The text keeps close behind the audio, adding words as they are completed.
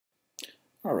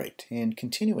Alright, and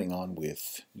continuing on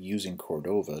with using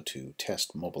Cordova to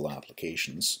test mobile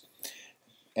applications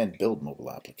and build mobile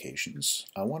applications,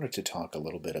 I wanted to talk a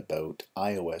little bit about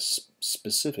iOS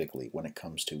specifically when it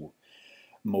comes to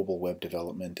mobile web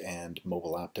development and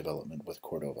mobile app development with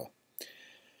Cordova.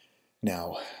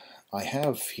 Now, I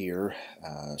have here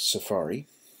Safari,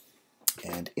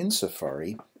 and in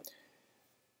Safari,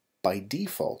 by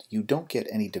default, you don't get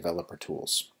any developer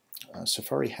tools.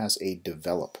 Safari has a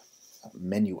develop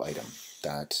menu item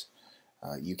that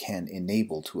you can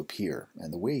enable to appear,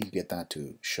 and the way you get that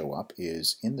to show up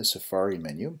is in the Safari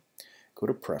menu. Go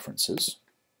to Preferences,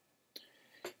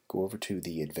 go over to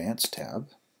the Advanced tab,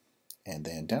 and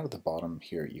then down at the bottom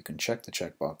here you can check the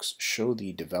checkbox Show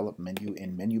the Develop menu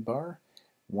in Menu Bar.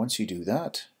 Once you do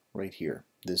that, right here,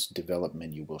 this Develop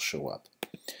menu will show up.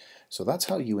 So that's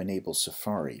how you enable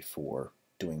Safari for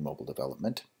doing mobile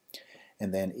development.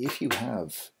 And then if you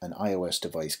have an iOS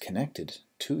device connected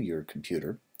to your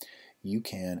computer, you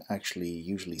can actually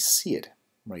usually see it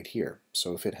right here.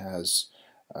 So if it has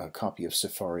a copy of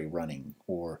Safari running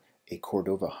or a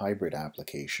Cordova hybrid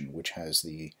application which has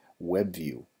the web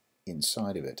view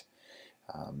inside of it,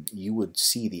 you would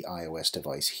see the iOS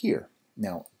device here.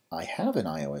 Now, I have an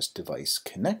iOS device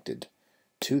connected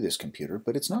to this computer,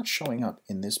 but it's not showing up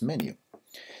in this menu.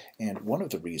 And one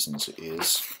of the reasons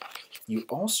is you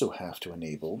also have to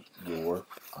enable your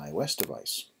iOS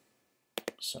device.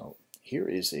 So here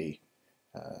is a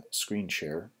screen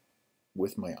share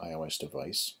with my iOS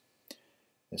device.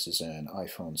 This is an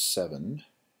iPhone 7,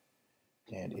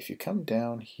 and if you come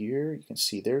down here you can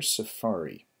see there's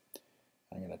Safari.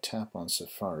 I'm going to tap on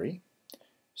Safari,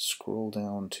 scroll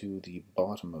down to the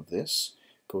bottom of this,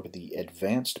 go to the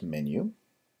Advanced menu.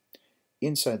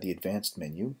 Inside the Advanced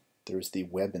menu there's the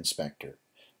Web Inspector.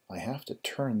 I have to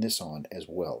turn this on as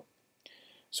well.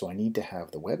 So I need to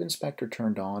have the Web Inspector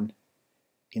turned on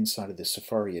inside of the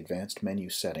Safari Advanced menu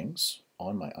settings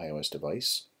on my iOS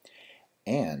device,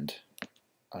 and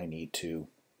I need to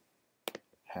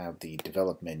have the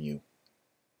Develop menu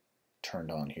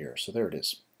turned on here. So there it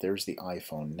is. There's the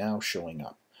iPhone now showing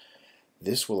up.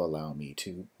 This will allow me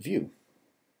to view.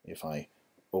 If I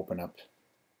open up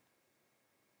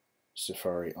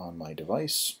Safari on my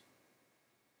device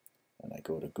and I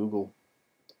go to Google,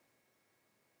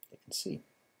 you can see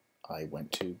I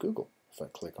went to Google. If I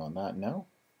click on that now,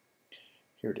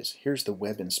 here it is. Here's the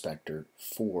Web Inspector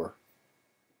for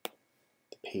the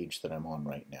page that I'm on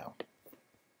right now.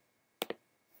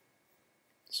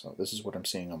 So this is what I'm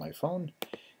seeing on my phone,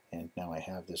 and now I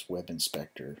have this Web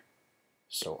Inspector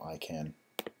so I can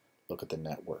look at the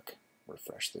network.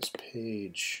 Refresh this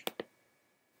page.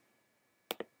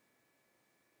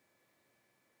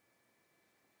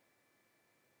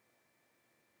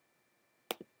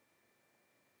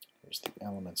 There's the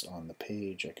elements on the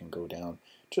page. I can go down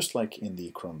just like in the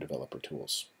Chrome Developer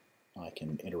Tools. I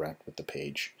can interact with the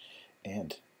page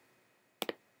and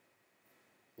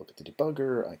look at the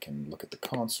debugger. I can look at the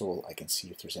console. I can see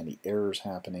if there's any errors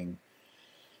happening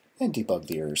and debug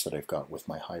the errors that I've got with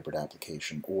my hybrid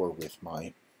application or with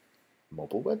my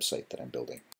mobile website that I'm building.